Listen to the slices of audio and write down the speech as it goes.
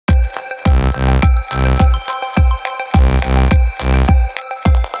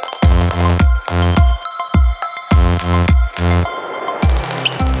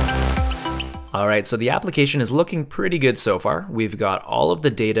Alright, so the application is looking pretty good so far. We've got all of the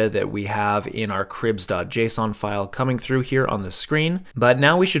data that we have in our cribs.json file coming through here on the screen, but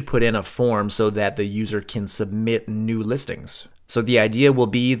now we should put in a form so that the user can submit new listings. So the idea will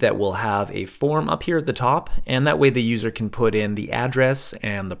be that we'll have a form up here at the top, and that way the user can put in the address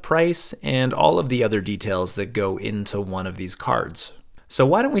and the price and all of the other details that go into one of these cards. So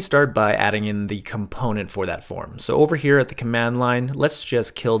why don't we start by adding in the component for that form. So over here at the command line, let's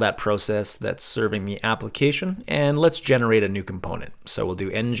just kill that process that's serving the application, and let's generate a new component. So we'll do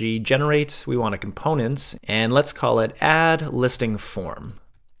ng generate, we want a component, and let's call it add listing form.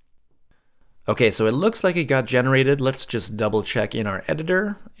 Okay, so it looks like it got generated. Let's just double check in our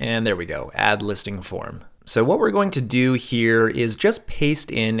editor, and there we go, add listing form. So what we're going to do here is just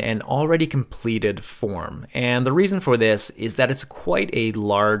paste in an already completed form. And the reason for this is that it's quite a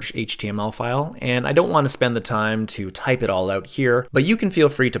large HTML file, and I don't want to spend the time to type it all out here, but you can feel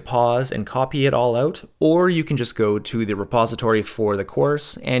free to pause and copy it all out, or you can just go to the repository for the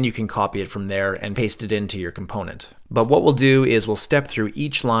course and you can copy it from there and paste it into your component. But what we'll do is we'll step through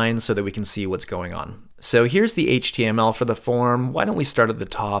each line so that we can see what's going on. So here's the HTML for the form. Why don't we start at the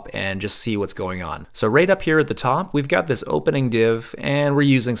top and just see what's going on? So right up here at the top, we've got this opening div, and we're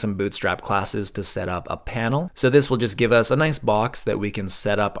using some Bootstrap classes to set up a panel. So this will just give us a nice box that we can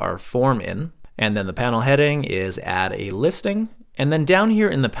set up our form in. And then the panel heading is add a listing. And then down here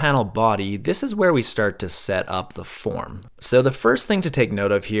in the panel body, this is where we start to set up the form. So the first thing to take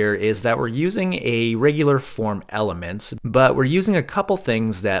note of here is that we're using a regular form element, but we're using a couple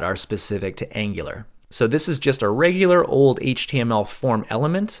things that are specific to Angular. So this is just a regular old HTML form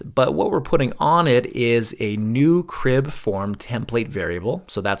element, but what we're putting on it is a new crib form template variable.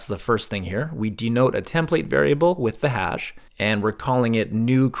 So that's the first thing here. We denote a template variable with the hash, and we're calling it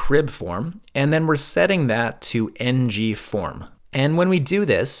new crib form, and then we're setting that to ng form. And when we do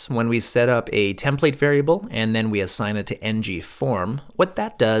this, when we set up a template variable and then we assign it to ng form, what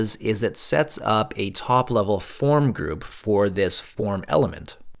that does is it sets up a top-level form group for this form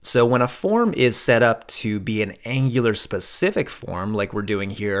element. So when a form is set up to be an Angular specific form like we're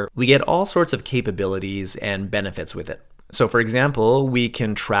doing here, we get all sorts of capabilities and benefits with it. So for example, we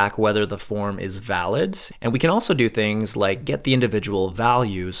can track whether the form is valid, and we can also do things like get the individual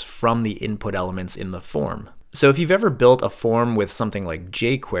values from the input elements in the form. So if you've ever built a form with something like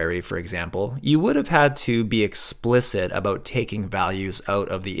jQuery, for example, you would have had to be explicit about taking values out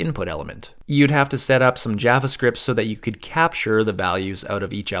of the input element. You'd have to set up some JavaScript so that you could capture the values out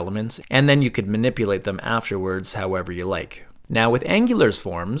of each element, and then you could manipulate them afterwards however you like. Now with Angular's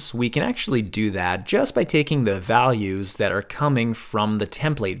forms, we can actually do that just by taking the values that are coming from the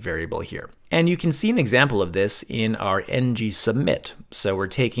template variable here. And you can see an example of this in our ng submit. So we're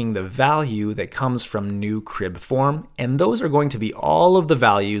taking the value that comes from new crib form, and those are going to be all of the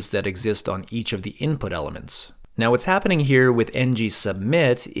values that exist on each of the input elements. Now what's happening here with ng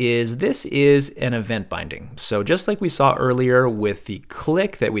submit is this is an event binding. So just like we saw earlier with the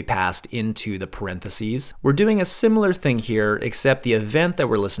click that we passed into the parentheses, we're doing a similar thing here, except the event that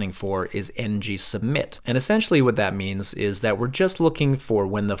we're listening for is ng submit. And essentially what that means is that we're just looking for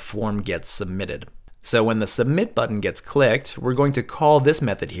when the form gets submitted. So when the submit button gets clicked, we're going to call this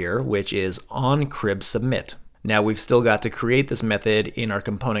method here, which is onCribSubmit. Now we've still got to create this method in our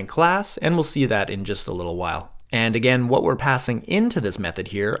component class, and we'll see that in just a little while. And again, what we're passing into this method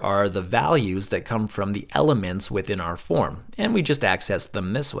here are the values that come from the elements within our form. And we just access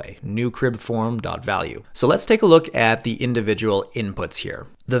them this way, new crib form.value. So let's take a look at the individual inputs here.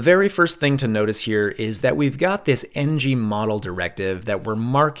 The very first thing to notice here is that we've got this ng model directive that we're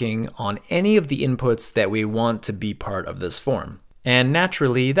marking on any of the inputs that we want to be part of this form. And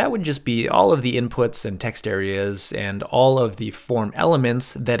naturally, that would just be all of the inputs and text areas and all of the form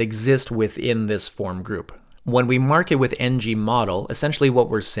elements that exist within this form group. When we mark it with ng model, essentially what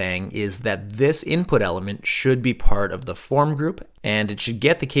we're saying is that this input element should be part of the form group, and it should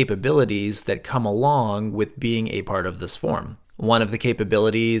get the capabilities that come along with being a part of this form. One of the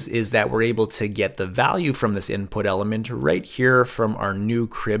capabilities is that we're able to get the value from this input element right here from our new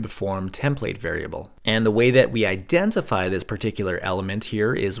crib form template variable. And the way that we identify this particular element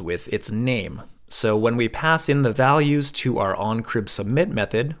here is with its name. So when we pass in the values to our onCribSubmit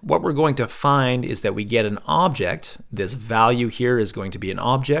method, what we're going to find is that we get an object. This value here is going to be an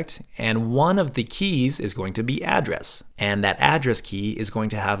object, and one of the keys is going to be address. And that address key is going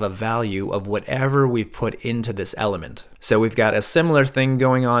to have a value of whatever we've put into this element. So we've got a similar thing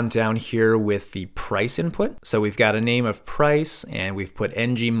going on down here with the price input. So we've got a name of price, and we've put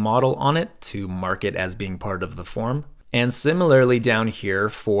ng model on it to mark it as being part of the form. And similarly down here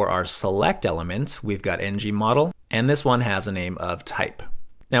for our select element, we've got ng model, and this one has a name of type.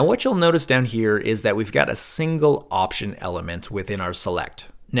 Now what you'll notice down here is that we've got a single option element within our select.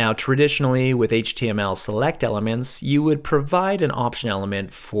 Now traditionally with HTML select elements, you would provide an option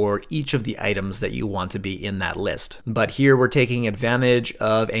element for each of the items that you want to be in that list. But here we're taking advantage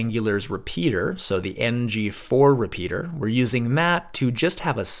of Angular's repeater, so the ng4 repeater. We're using that to just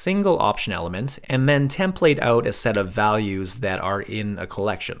have a single option element and then template out a set of values that are in a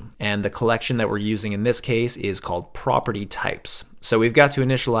collection. And the collection that we're using in this case is called property types. So we've got to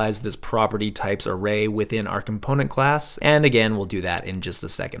initialize this property types array within our component class, and again, we'll do that in just a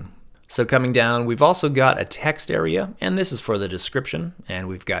second. So coming down, we've also got a text area, and this is for the description, and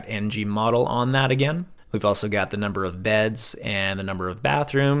we've got ng model on that again. We've also got the number of beds and the number of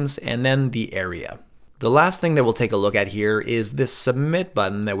bathrooms, and then the area. The last thing that we'll take a look at here is this submit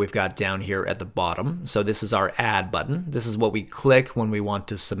button that we've got down here at the bottom. So this is our add button. This is what we click when we want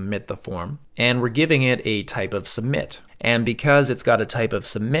to submit the form. And we're giving it a type of submit. And because it's got a type of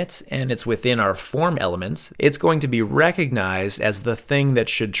submit and it's within our form elements, it's going to be recognized as the thing that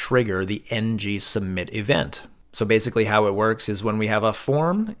should trigger the ng submit event. So basically how it works is when we have a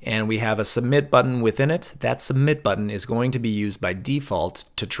form and we have a submit button within it, that submit button is going to be used by default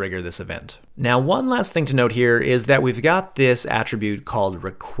to trigger this event. Now one last thing to note here is that we've got this attribute called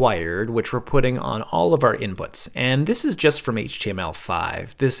required, which we're putting on all of our inputs. And this is just from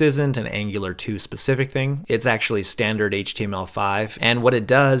HTML5. This isn't an Angular 2 specific thing. It's actually standard HTML5. And what it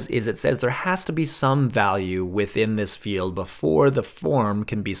does is it says there has to be some value within this field before the form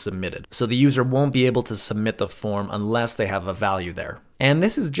can be submitted. So the user won't be able to submit the form unless they have a value there. And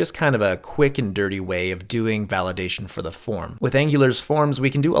this is just kind of a quick and dirty way of doing validation for the form. With Angular's forms, we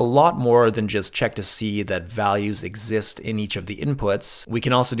can do a lot more than just check to see that values exist in each of the inputs. We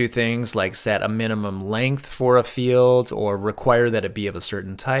can also do things like set a minimum length for a field or require that it be of a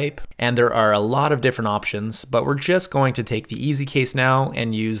certain type. And there are a lot of different options, but we're just going to take the easy case now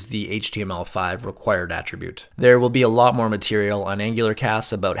and use the HTML5 required attribute. There will be a lot more material on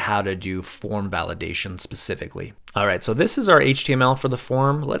AngularCast about how to do form validation specifically. All right, so this is our HTML for the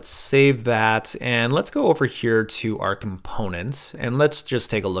form. Let's save that and let's go over here to our components and let's just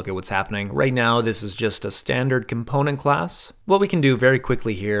take a look at what's happening. Right now, this is just a standard component class. What we can do very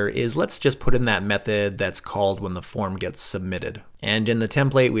quickly here is let's just put in that method that's called when the form gets submitted. And in the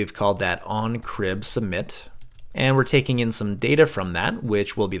template, we've called that onCribSubmit. And we're taking in some data from that,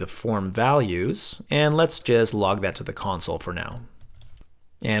 which will be the form values. And let's just log that to the console for now.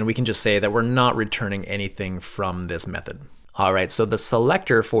 And we can just say that we're not returning anything from this method. All right, so the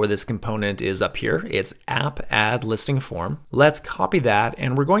selector for this component is up here. It's app add listing form. Let's copy that,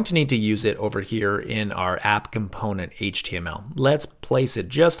 and we're going to need to use it over here in our app component HTML. Let's place it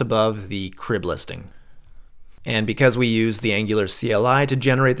just above the crib listing. And because we use the Angular CLI to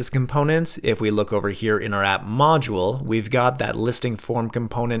generate this component, if we look over here in our app module, we've got that listing form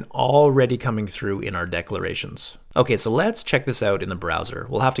component already coming through in our declarations. Okay, so let's check this out in the browser.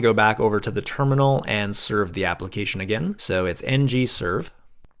 We'll have to go back over to the terminal and serve the application again. So it's ng serve.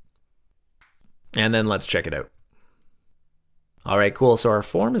 And then let's check it out. All right, cool. So our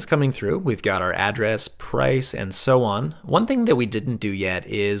form is coming through. We've got our address, price, and so on. One thing that we didn't do yet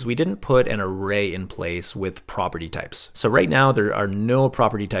is we didn't put an array in place with property types. So right now there are no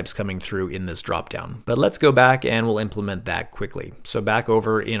property types coming through in this dropdown. But let's go back and we'll implement that quickly. So back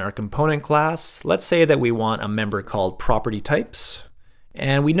over in our component class, let's say that we want a member called property types.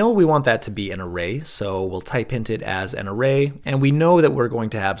 And we know we want that to be an array, so we'll type int it as an array, and we know that we're going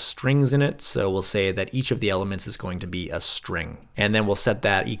to have strings in it, so we'll say that each of the elements is going to be a string. And then we'll set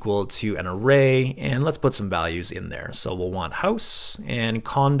that equal to an array, and let's put some values in there. So we'll want house and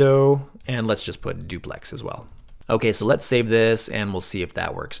condo, and let's just put duplex as well. Okay, so let's save this and we'll see if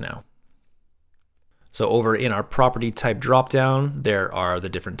that works now. So over in our property type dropdown, there are the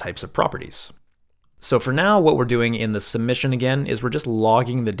different types of properties. So for now, what we're doing in the submission again is we're just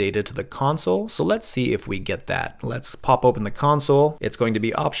logging the data to the console. So let's see if we get that. Let's pop open the console. It's going to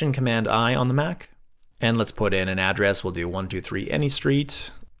be Option Command I on the Mac. And let's put in an address. We'll do 123 Any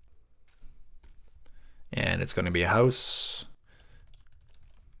Street. And it's going to be a house.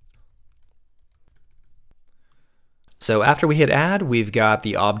 So after we hit add, we've got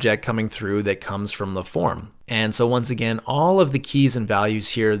the object coming through that comes from the form. And so once again, all of the keys and values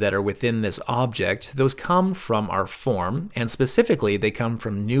here that are within this object, those come from our form, and specifically they come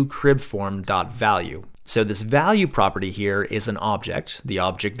from newCribForm.value. So this value property here is an object, the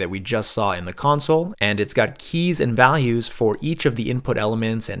object that we just saw in the console, and it's got keys and values for each of the input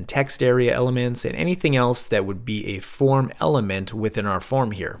elements and text area elements and anything else that would be a form element within our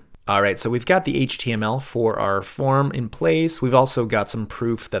form here. All right, so we've got the HTML for our form in place. We've also got some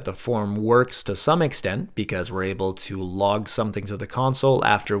proof that the form works to some extent because we're able to log something to the console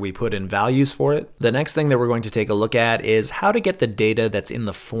after we put in values for it. The next thing that we're going to take a look at is how to get the data that's in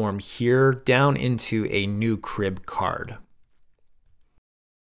the form here down into a new crib card.